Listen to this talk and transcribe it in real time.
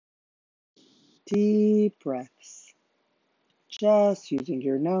Deep breaths, just using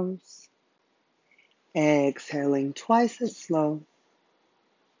your nose. Exhaling twice as slow,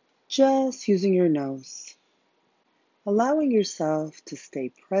 just using your nose. Allowing yourself to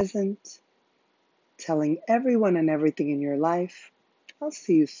stay present, telling everyone and everything in your life, I'll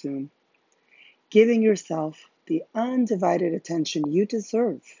see you soon. Giving yourself the undivided attention you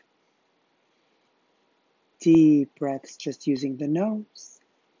deserve. Deep breaths, just using the nose.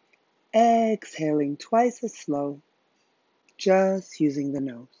 Exhaling twice as slow, just using the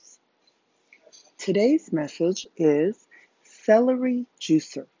nose. Today's message is celery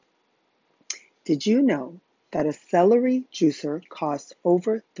juicer. Did you know that a celery juicer costs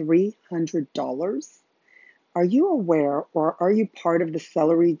over $300? Are you aware or are you part of the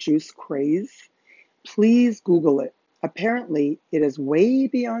celery juice craze? Please Google it. Apparently, it is way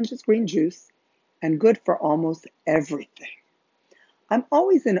beyond just green juice and good for almost everything. I'm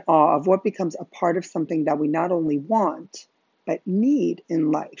always in awe of what becomes a part of something that we not only want, but need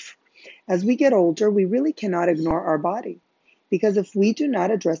in life. As we get older, we really cannot ignore our body, because if we do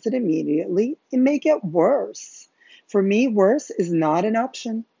not address it immediately, it may get worse. For me, worse is not an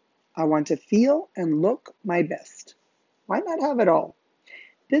option. I want to feel and look my best. Why not have it all?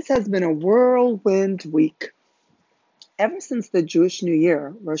 This has been a whirlwind week. Ever since the Jewish New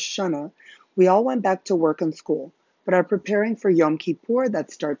Year, Rosh Hashanah, we all went back to work and school, but are preparing for Yom Kippur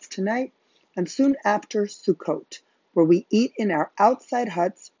that starts tonight, and soon after Sukkot, where we eat in our outside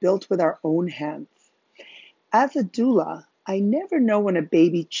huts built with our own hands. As a doula, I never know when a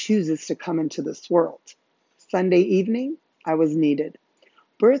baby chooses to come into this world. Sunday evening, I was needed.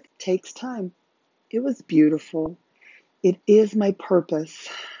 Birth takes time. It was beautiful. It is my purpose.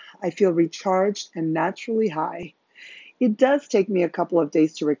 I feel recharged and naturally high. It does take me a couple of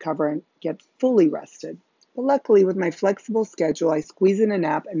days to recover and get fully rested. But luckily, with my flexible schedule, I squeeze in a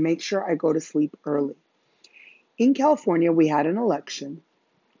nap and make sure I go to sleep early. In California, we had an election.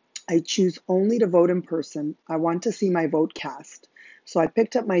 I choose only to vote in person. I want to see my vote cast. So I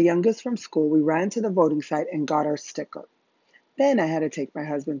picked up my youngest from school. We ran to the voting site and got our sticker. Then I had to take my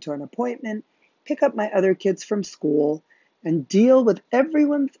husband to an appointment, pick up my other kids from school, and deal with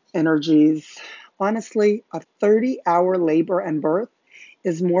everyone's energies. Honestly, a 30-hour labor and birth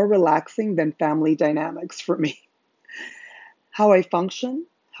is more relaxing than family dynamics for me. How I function,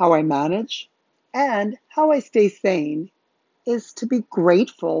 how I manage, and how I stay sane is to be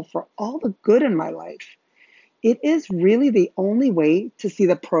grateful for all the good in my life. It is really the only way to see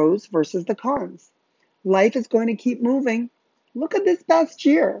the pros versus the cons. Life is going to keep moving. Look at this past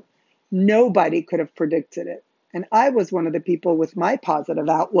year. Nobody could have predicted it. And I was one of the people with my positive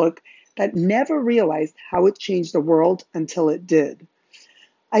outlook that never realized how it changed the world until it did.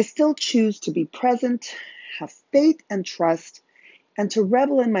 I still choose to be present, have faith and trust, and to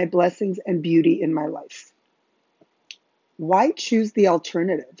revel in my blessings and beauty in my life. Why choose the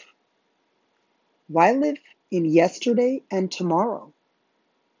alternative? Why live in yesterday and tomorrow?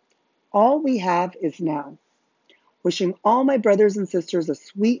 All we have is now. Wishing all my brothers and sisters a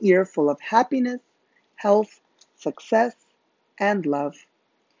sweet year full of happiness, health, success, and love.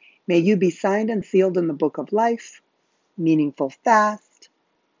 May you be signed and sealed in the book of life, meaningful fast.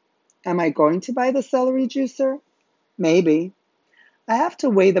 Am I going to buy the celery juicer? Maybe. I have to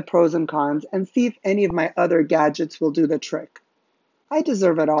weigh the pros and cons and see if any of my other gadgets will do the trick. I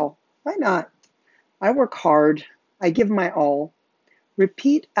deserve it all. Why not? I work hard. I give my all.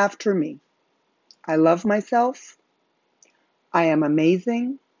 Repeat after me. I love myself. I am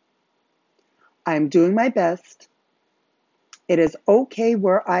amazing. I am doing my best. It is okay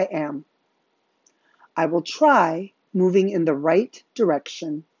where I am. I will try moving in the right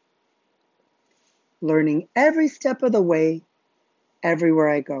direction, learning every step of the way, everywhere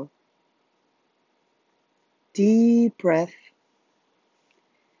I go. Deep breath.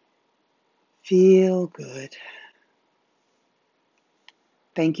 Feel good.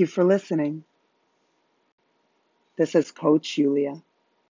 Thank you for listening. This is Coach Julia.